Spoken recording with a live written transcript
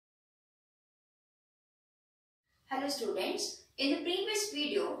Hello students, in the previous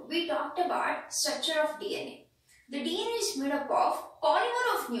video we talked about structure of DNA. The DNA is made up of polymer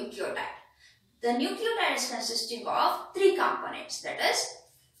of nucleotide. The nucleotide is consisting of three components, that is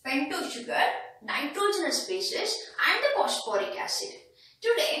pentose sugar, nitrogenous bases and the phosphoric acid.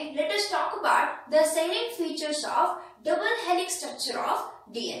 Today let us talk about the salient features of double helix structure of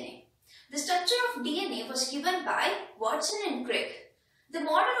DNA. The structure of DNA was given by Watson and Crick. The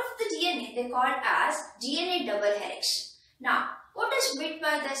model of the DNA they called as DNA double helix. Now, what is meant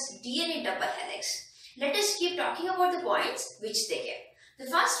by this DNA double helix? Let us keep talking about the points which they give. The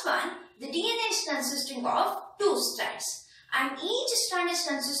first one, the DNA is consisting of two strands, and each strand is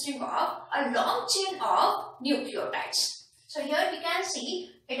consisting of a long chain of nucleotides. So here we can see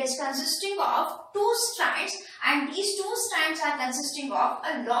it is consisting of two strands, and these two strands are consisting of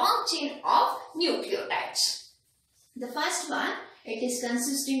a long chain of nucleotides. The first one, it is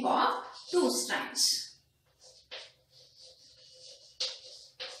consisting of two strands.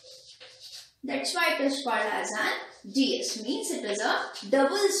 That's why it is called as an DS, means it is a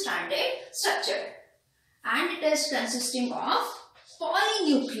double-stranded structure, and it is consisting of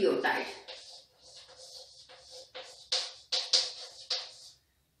polynucleotide.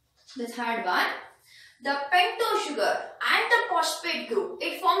 The third one, the pentose sugar and the phosphate group,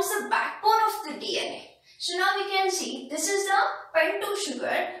 it forms the backbone of the DNA. So now we can see this is the pentose sugar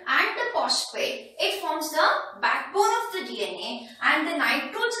and the phosphate. It forms the backbone of the DNA and the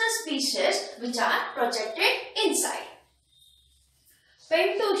nitrogenous bases which are projected inside.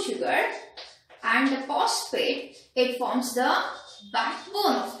 Pentose sugar and the phosphate, it forms the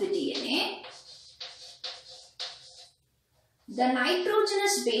backbone of the DNA. The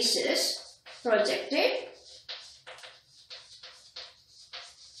nitrogenous bases projected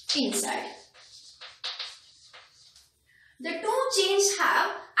inside. The two chains have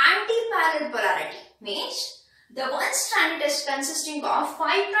anti-parallel polarity, means the one strand is consisting of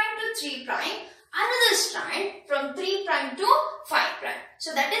 5' to 3', another strand from 3' to 5'.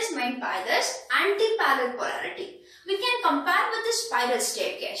 So that is meant by this anti-parallel polarity. We can compare with the spiral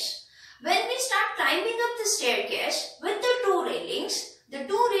staircase. When we start climbing up the staircase with the two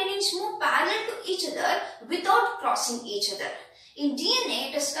railings move parallel to each other without crossing each other. In DNA,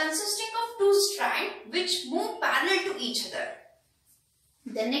 it is consisting of two strands which move parallel to each other.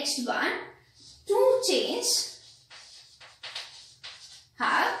 The next one, two chains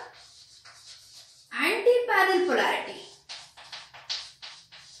have anti-parallel polarity.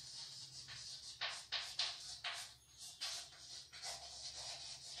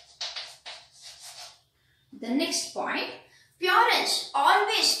 The next point, purines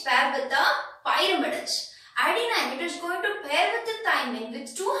always pair with the pyrimids. Adenine, it is going to pair with the thymine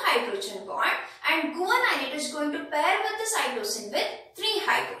with 2 hydrogen bonds, and guanine, it is going to pair with the cytosine with 3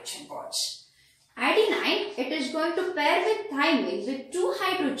 hydrogen bonds. Adenine, it is going to pair with thymine with 2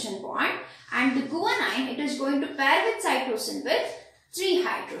 hydrogen bonds, and the guanine, it is going to pair with cytosine with 3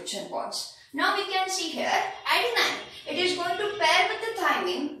 hydrogen bonds. Now we can see here, adenine, it is going to pair with the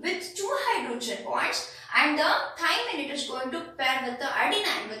thymine with 2 hydrogen bonds, and the thymine, it is going to pair with the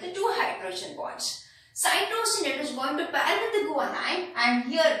adenine with the 2 hydrogen bonds. Cytosine, it is going to pair with the guanine, and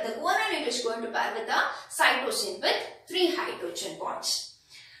here the guanine, it is going to pair with the cytosine with 3 hydrogen bonds.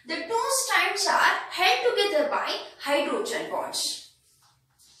 The two strands are held together by hydrogen bonds.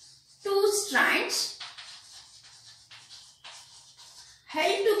 Two strands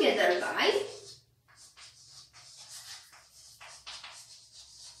held together by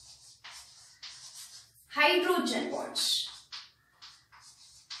hydrogen bonds.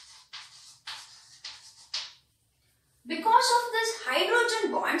 Because of this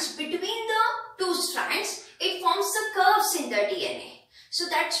hydrogen bonds between the two strands, it forms the curves in the DNA. So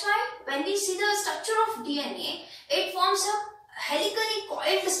that's why when we see the structure of DNA, it forms a helically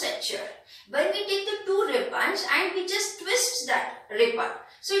coiled structure. When we take the two ribbons and we just twist that ribbon,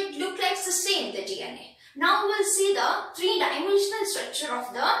 so it looks like the same, the DNA. Now we will see the three-dimensional structure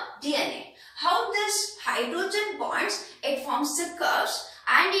of the DNA. How this hydrogen bonds, it forms the curves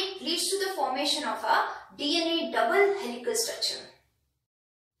and it leads to the formation of a DNA double helical structure.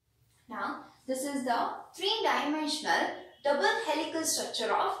 Now, this is the three-dimensional double helical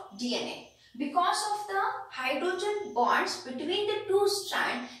structure of DNA. Because of the hydrogen bonds between the two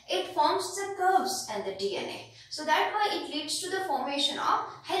strands, it forms the curves in the DNA. So that's why it leads to the formation of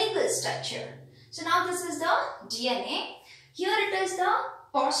helical structure. So now this is the DNA. Here it is the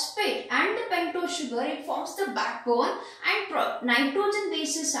phosphate and the pentose sugar, it forms the backbone, and nitrogen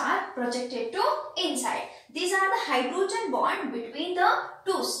bases are projected to inside. These are the hydrogen bond between the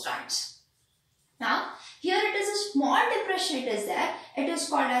two strands. Now here it is a small depression, it is there. It is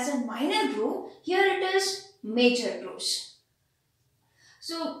called as a minor groove. Here it is major grooves.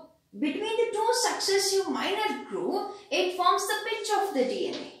 So between the two successive minor grooves, it forms the pitch of the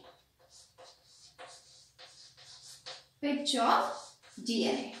DNA. Pitch of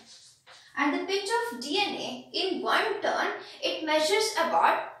DNA. And the pitch of DNA in one turn, it measures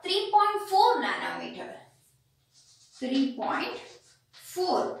about 3.4 nanometer.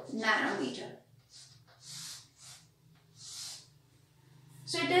 3.4 nanometer.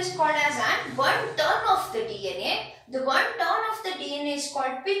 So it is called as an one turn of the DNA. The one turn of the DNA is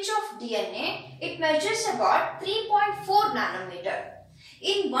called pitch of DNA. It measures about 3.4 nanometer.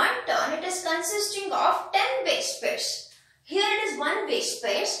 In one turn, it is consisting of 10 base pairs. Here it is one base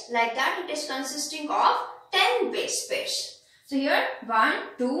pairs. Like that, it is consisting of 10 base pairs. So here 1,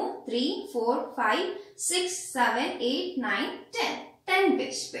 2, 3, 4, 5, 6, 7, 8, 9, 10. 10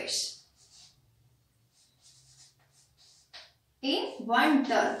 base pairs. In one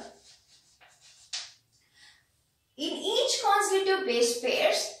turn. In each consecutive base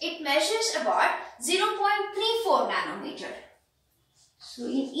pairs, it measures about 0.34 nanometer. So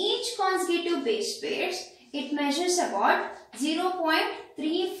in each consecutive base pairs, it measures about 0.34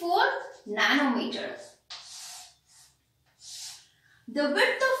 nanometer. The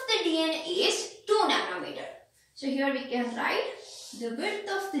width of the DNA is 2 nanometer. So here we can write the width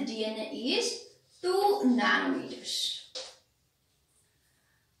of the DNA is 2 nanometers.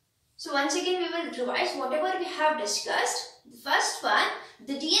 So once again we will revise whatever we have discussed. The first one,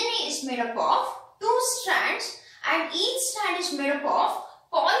 the DNA is made up of 2 strands and each strand is made up of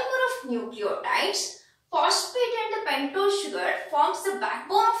polymer of nucleotides. Phosphate and the pentose sugar forms the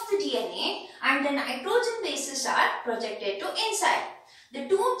backbone of the DNA and the nitrogen bases are projected to inside. The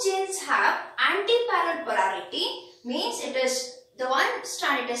two chains have anti-parallel polarity, means it is the one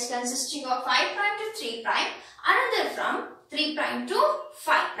strand it is consisting of 5' to 3', another from 3' to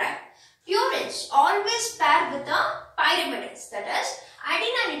 5'. Purines always pair with the pyrimidids, that is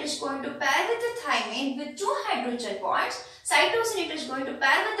adenine it is going to pair with the thymine with 2 hydrogen bonds. Cytosine it is going to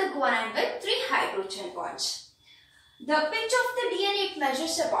pair with the guanine with 3 hydrogen bonds. The pitch of the DNA it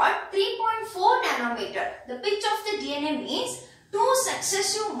measures about 3.4 nanometer. The pitch of the DNA means 2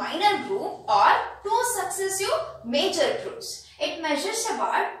 successive minor groove or 2 successive major grooves. It measures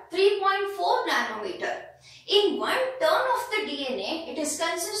about 3.4 nanometer. In one turn of the DNA, it is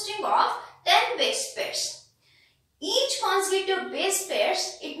consisting of 10 base pairs. Each consecutive base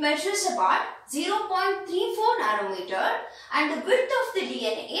pairs, it measures about 0.34 nanometer and the width of the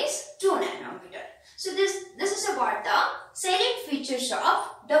DNA is 2 nanometer. So this is about the salient features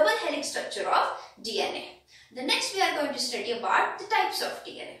of double helix structure of DNA. The next we are going to study about the types of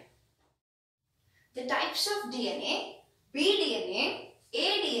DNA. The types of DNA, bDNA,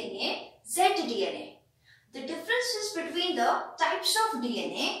 aDNA, zDNA. The differences between the types of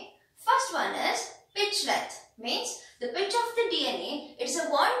DNA, first one is pitch length. Means the pitch of the DNA, it is a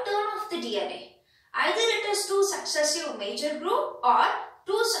one turn of the DNA. Either it is 2 successive major groove or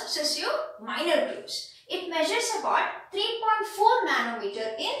 2 successive minor grooves. It measures about 3.4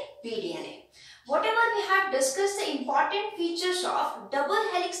 nanometer in bDNA. Whatever we have discussed the important features of double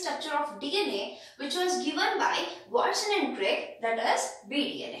helix structure of DNA which was given by Watson and Crick, that is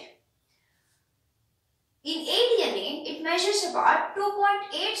bDNA. In aDNA, it measures about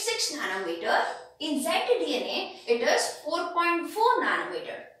 2.86 nanometer. In zDNA, it is 4.4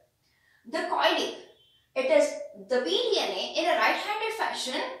 nanometer. The coiling, it is the bDNA in a right-handed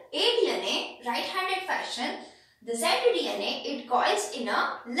fashion, aDNA right-handed fashion, the zDNA it coils in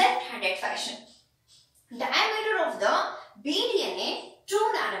a left-handed fashion. Diameter of the bDNA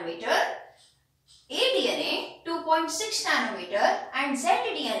 2 nanometer, aDNA 2.6 nanometer and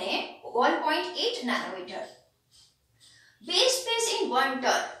zDNA 1.8 nanometer. Base pairs in one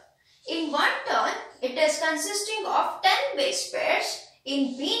turn. In one turn, it is consisting of 10 base pairs.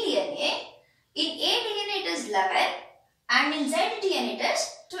 In bDNA, in aDNA it is 11 and in zDNA it is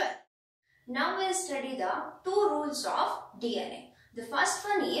 12. Now we will study the 2 rules of DNA. The first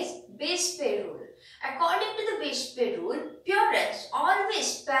one is base pair rule. According to the base pair rule, purines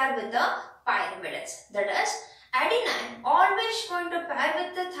always pair with the pyrimidids. That is, adenine always going to pair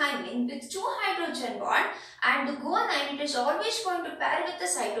with the thymine with 2 hydrogen bond and the guanine it is always going to pair with the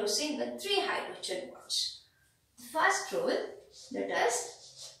cytosine with 3 hydrogen bonds. The first rule, that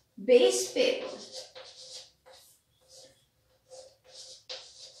is base pair rule.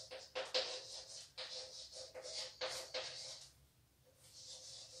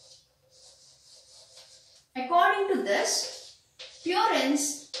 According to this,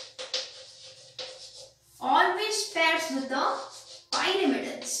 purines always pairs with the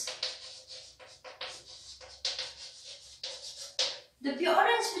pyrimidids. the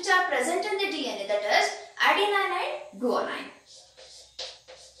purines which are present in the DNA, that is adenine and guanine.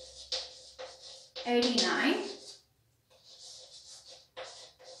 Adenine,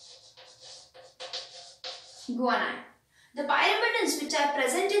 guanine. The pyrimidines which are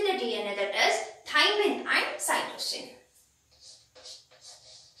present in the DNA, that is thymine and cytosine.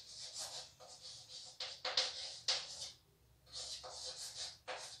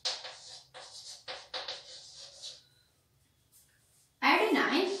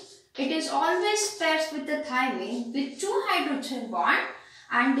 Adenine, it is always pairs with the thymine with 2 hydrogen bond,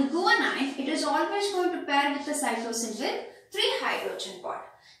 and the guanine, it is always going to pair with the cytosine with 3 hydrogen bond.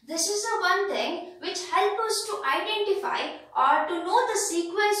 This is the one thing which helps us to identify or to know the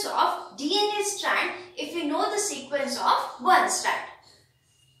sequence of DNA strand if we know the sequence of one strand.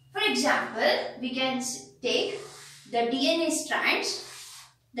 For example, we can take the DNA strands.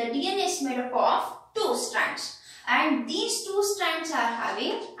 The DNA is made up of 2 strands, and these 2 strands are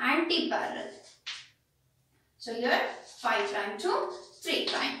having anti-parallel. So here 5' to 3'.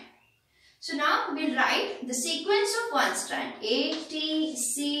 So now we'll write the sequence of one strand A, T,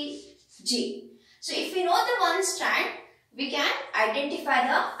 C, G. So if we know the one strand, we can identify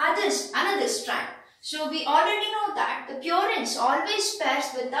the another strand. So we already know that the purines always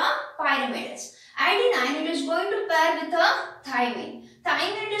pairs with the pyrimidines. Adenine, it is going to pair with the thymine.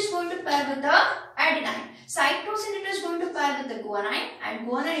 Thymine, it is going to pair with the adenine. Cytosine, it is going to pair with the guanine, and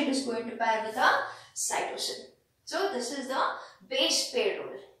guanine, it is going to pair with the cytosine. So this is the base pair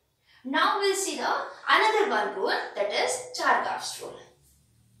rule. Now we'll see the another one rule, that is Chargaff's rule.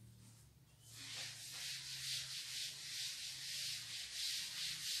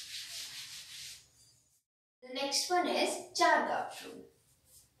 The next one is Chargaff's rule.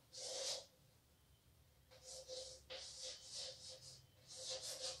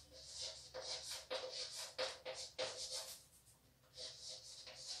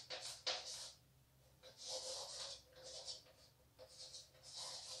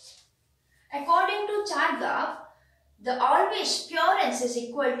 According to Chargaff, the always purines is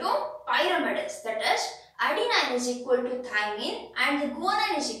equal to pyrimidines, that is adenine is equal to thymine and the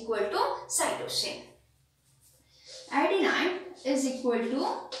guanine is equal to cytosine. Adenine is equal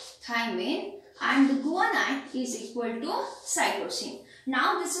to thymine and the guanine is equal to cytosine.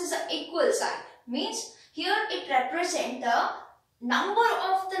 Now this is an equal sign, means here it represents the number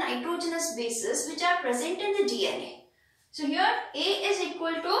of the nitrogenous bases which are present in the DNA. So here A is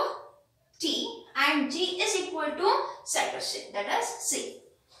equal to T and G is equal to cytosine, that is C.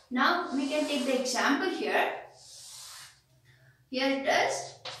 Now we can take the example here. Here it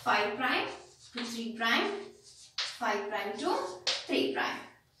is 5' to 3', 5' to 3'.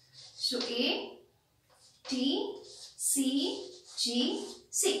 So A, T, C, G,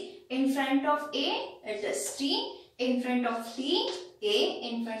 C. In front of A it is T, in front of T, A,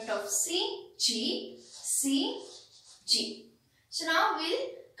 in front of C, G, C, G. So now we'll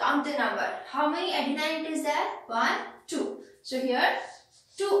count the number. How many adenine it is there? 1, 2. So here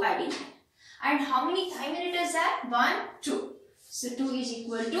 2 adenine. And how many thymine it is there? 1, 2. So 2 is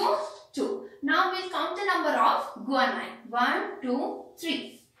equal to 2. Now we'll count the number of guanine. 1, 2,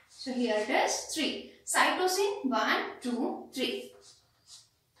 3. So here it is 3. Cytosine 1, 2, 3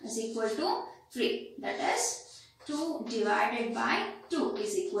 is equal to 3. That is 2 divided by 2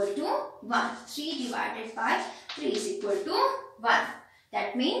 is equal to 1. 3 divided by 3 is equal to 1.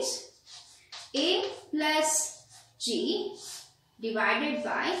 That means A plus G divided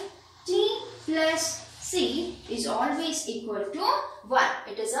by T plus C is always equal to 1.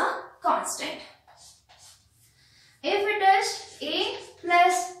 It is a constant. If it is A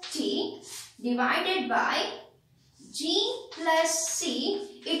plus T divided by G plus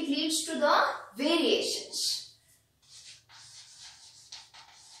C, it leads to the variations.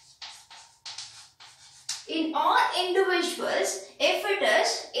 In all individuals, if it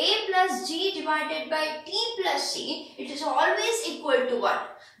is A plus G divided by T plus C, it is always equal to 1.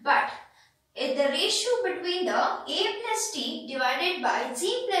 But if the ratio between the A plus T divided by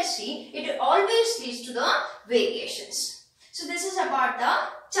G plus C, it always leads to the variations. So this is about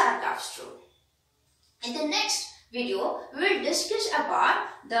the Chargaff's rule. In the next video, we will discuss about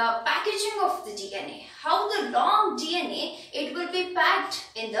the packaging of the DNA. How the long DNA, it will be packed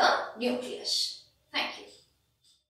in the nucleus. Thank you.